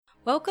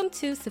Welcome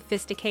to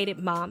Sophisticated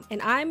Mom,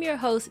 and I'm your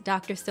host,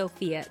 Dr.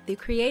 Sophia, the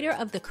creator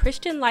of the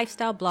Christian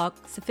lifestyle blog,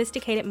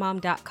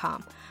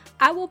 sophisticatedmom.com.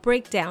 I will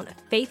break down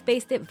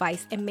faith-based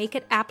advice and make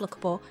it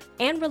applicable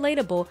and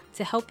relatable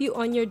to help you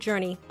on your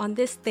journey on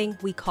this thing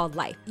we call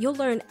life. You'll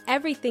learn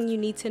everything you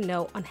need to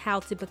know on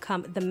how to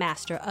become the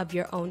master of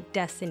your own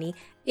destiny.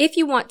 If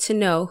you want to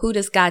know who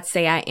does God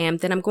say I am,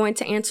 then I'm going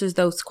to answer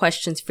those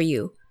questions for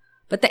you.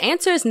 But the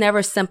answer is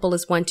never simple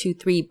as 1, 2,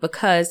 3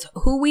 because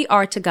who we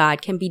are to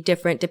God can be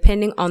different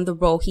depending on the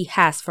role He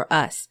has for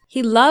us.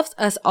 He loves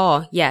us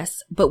all,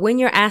 yes, but when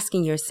you're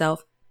asking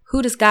yourself,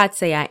 who does God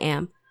say I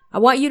am? I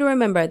want you to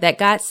remember that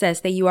God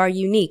says that you are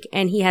unique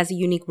and He has a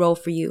unique role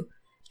for you.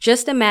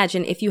 Just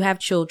imagine if you have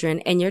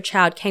children and your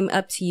child came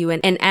up to you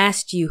and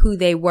asked you who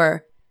they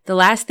were. The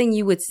last thing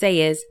you would say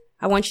is,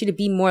 I want you to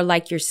be more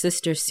like your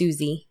sister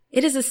Susie.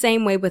 It is the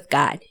same way with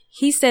God.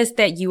 He says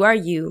that you are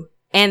you.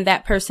 And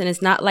that person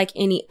is not like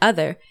any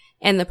other,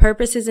 and the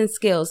purposes and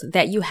skills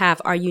that you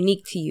have are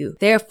unique to you.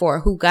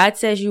 Therefore, who God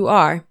says you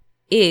are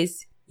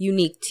is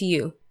unique to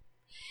you.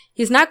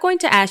 He's not going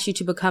to ask you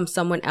to become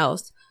someone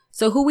else.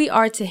 So who we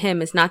are to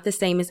Him is not the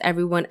same as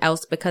everyone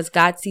else because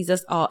God sees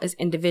us all as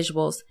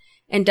individuals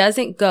and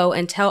doesn't go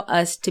and tell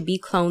us to be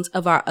clones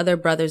of our other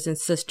brothers and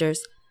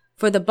sisters.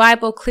 For the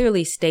Bible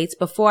clearly states,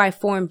 before I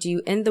formed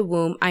you in the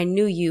womb, I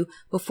knew you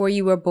before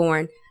you were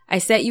born. I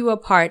set you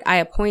apart. I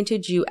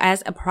appointed you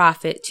as a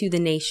prophet to the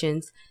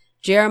nations.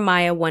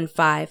 Jeremiah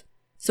 1:5.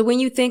 So when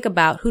you think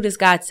about who does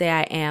God say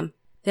I am,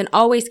 then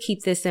always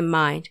keep this in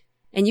mind.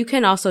 And you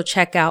can also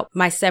check out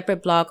my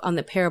separate blog on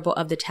the parable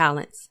of the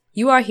talents.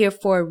 You are here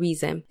for a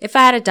reason. If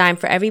I had a dime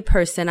for every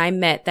person I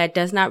met that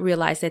does not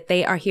realize that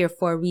they are here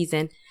for a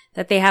reason,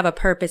 that they have a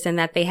purpose and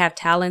that they have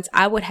talents,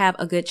 I would have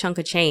a good chunk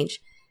of change.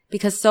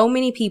 Because so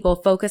many people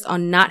focus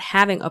on not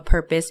having a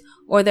purpose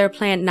or their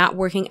plan not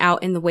working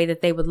out in the way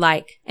that they would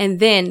like. And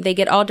then they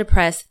get all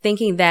depressed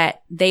thinking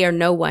that they are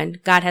no one.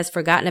 God has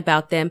forgotten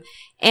about them.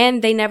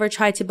 And they never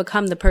try to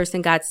become the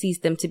person God sees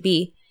them to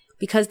be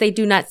because they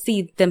do not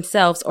see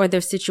themselves or their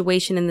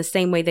situation in the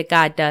same way that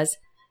God does.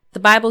 The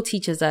Bible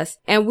teaches us,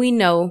 and we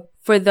know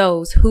for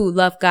those who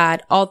love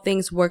God, all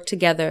things work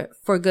together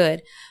for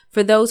good,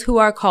 for those who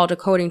are called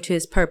according to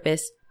His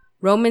purpose.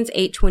 Romans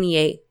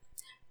 8:28.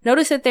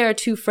 Notice that there are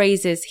two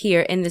phrases here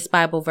in this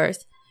Bible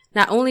verse.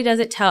 Not only does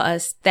it tell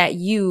us that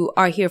you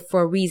are here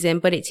for a reason,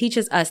 but it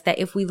teaches us that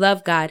if we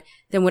love God,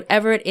 then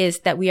whatever it is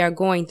that we are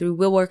going through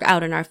will work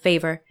out in our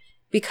favor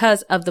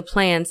because of the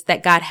plans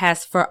that God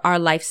has for our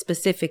life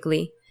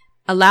specifically,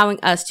 allowing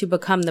us to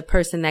become the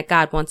person that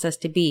God wants us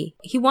to be.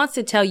 He wants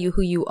to tell you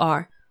who you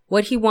are,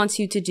 what He wants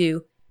you to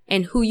do,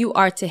 and who you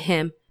are to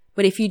Him.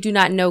 But if you do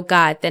not know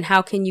God, then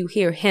how can you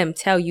hear Him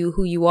tell you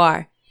who you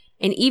are?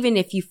 And even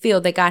if you feel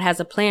that God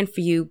has a plan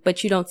for you,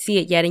 but you don't see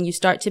it yet and you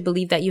start to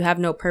believe that you have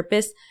no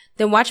purpose,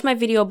 then watch my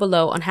video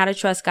below on how to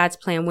trust God's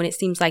plan when it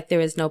seems like there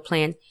is no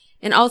plan.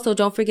 And also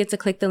don't forget to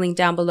click the link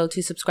down below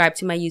to subscribe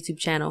to my YouTube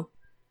channel.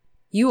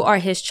 You are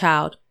His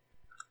child.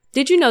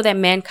 Did you know that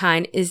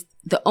mankind is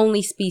the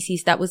only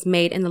species that was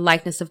made in the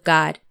likeness of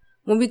God?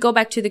 When we go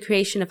back to the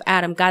creation of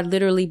Adam, God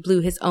literally blew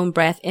His own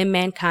breath in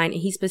mankind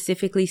and He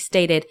specifically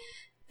stated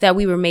that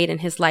we were made in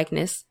His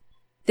likeness.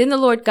 Then the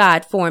Lord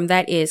God formed,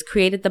 that is,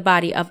 created the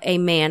body of a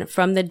man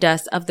from the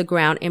dust of the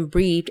ground and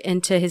breathed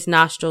into his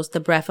nostrils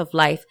the breath of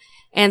life.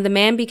 And the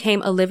man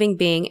became a living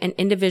being, an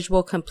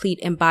individual complete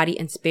in body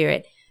and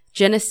spirit.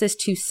 Genesis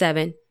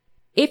 2:7.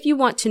 If you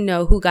want to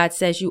know who God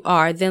says you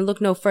are, then look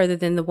no further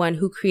than the one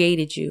who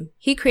created you.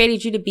 He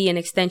created you to be an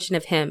extension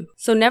of Him.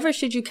 So never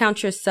should you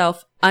count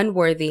yourself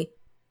unworthy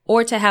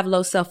or to have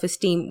low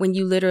self-esteem when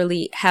you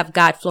literally have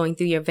God flowing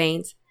through your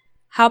veins.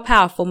 How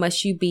powerful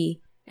must you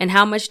be? And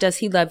how much does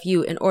He love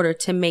you in order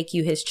to make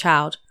you His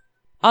child?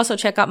 Also,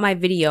 check out my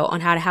video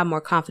on how to have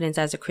more confidence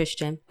as a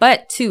Christian.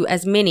 But to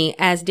as many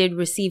as did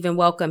receive and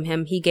welcome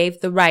Him, He gave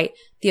the right,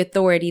 the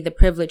authority, the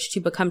privilege to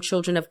become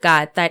children of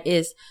God. That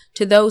is,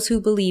 to those who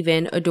believe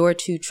in, adore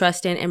to,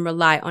 trust in, and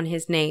rely on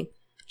His name.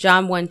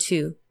 John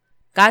 1:2.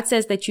 God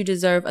says that you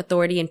deserve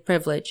authority and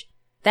privilege.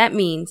 That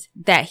means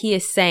that He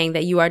is saying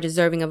that you are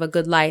deserving of a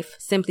good life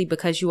simply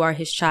because you are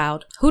His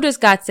child. Who does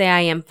God say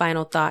I am?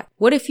 Final thought.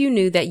 What if you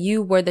knew that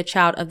you were the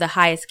child of the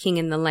highest king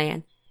in the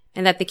land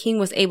and that the king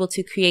was able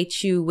to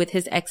create you with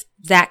His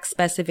exact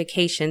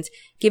specifications,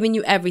 giving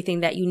you everything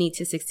that you need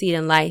to succeed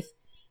in life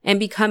and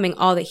becoming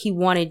all that He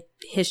wanted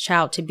His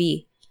child to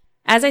be?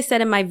 As I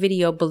said in my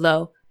video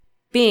below,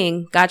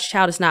 being God's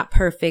child is not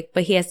perfect,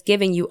 but He has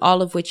given you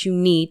all of what you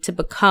need to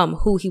become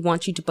who He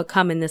wants you to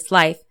become in this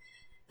life.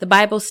 The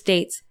Bible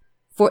states,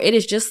 for it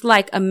is just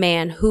like a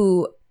man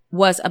who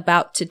was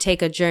about to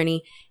take a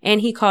journey, and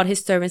he called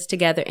his servants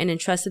together and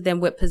entrusted them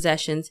with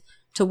possessions.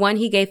 To one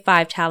he gave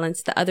 5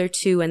 talents, the other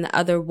 2, and the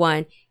other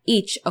 1,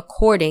 each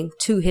according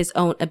to his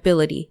own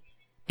ability.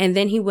 And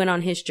then he went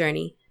on his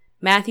journey.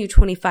 Matthew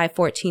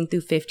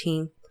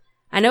 25:14-15.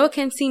 I know it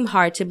can seem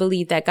hard to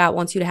believe that God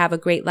wants you to have a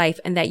great life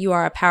and that you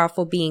are a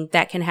powerful being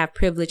that can have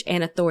privilege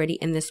and authority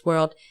in this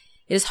world.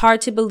 It is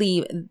hard to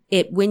believe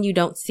it when you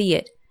don't see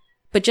it.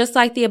 But just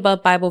like the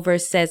above Bible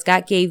verse says,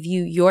 God gave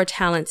you your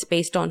talents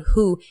based on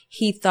who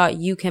he thought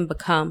you can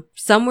become.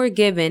 Some were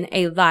given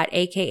a lot,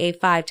 aka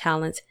 5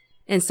 talents,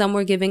 and some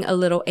were given a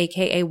little,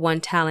 aka 1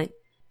 talent.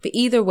 But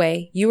either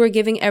way, you are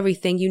giving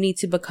everything you need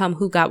to become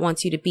who God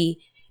wants you to be.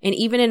 And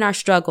even in our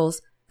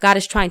struggles, God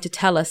is trying to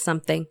tell us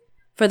something.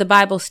 For the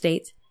Bible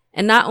states,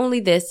 and not only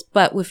this,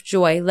 but with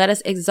joy, let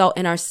us exult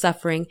in our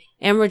suffering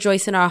and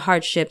rejoice in our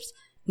hardships,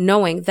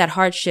 knowing that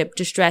hardship,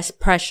 distress,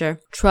 pressure,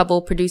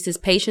 trouble produces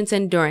patience,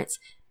 endurance,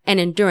 and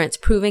endurance,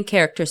 proven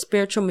character,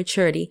 spiritual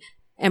maturity,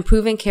 and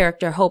proven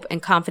character, hope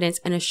and confidence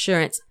and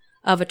assurance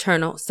of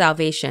eternal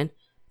salvation.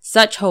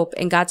 Such hope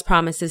in God's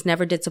promises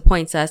never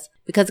disappoints us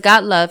because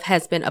God's love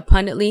has been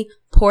abundantly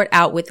poured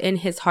out within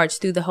his hearts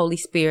through the Holy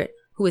Spirit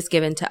who is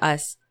given to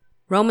us.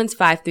 Romans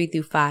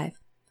 5:3-5.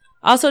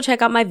 Also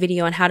check out my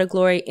video on how to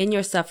glory in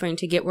your suffering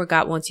to get where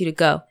God wants you to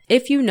go.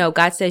 If you know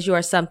God says you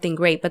are something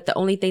great, but the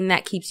only thing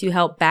that keeps you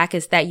held back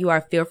is that you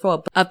are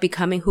fearful of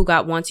becoming who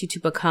God wants you to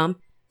become,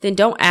 then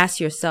don't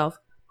ask yourself,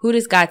 who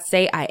does God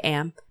say I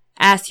am?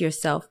 Ask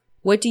yourself,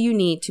 what do you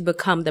need to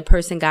become the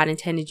person God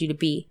intended you to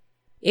be?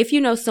 If you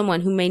know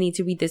someone who may need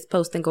to read this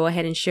post, then go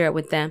ahead and share it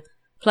with them.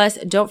 Plus,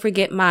 don't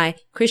forget my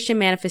Christian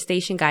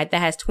Manifestation Guide that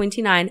has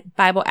 29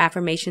 Bible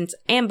affirmations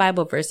and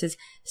Bible verses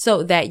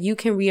so that you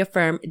can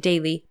reaffirm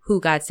daily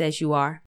who God says you are.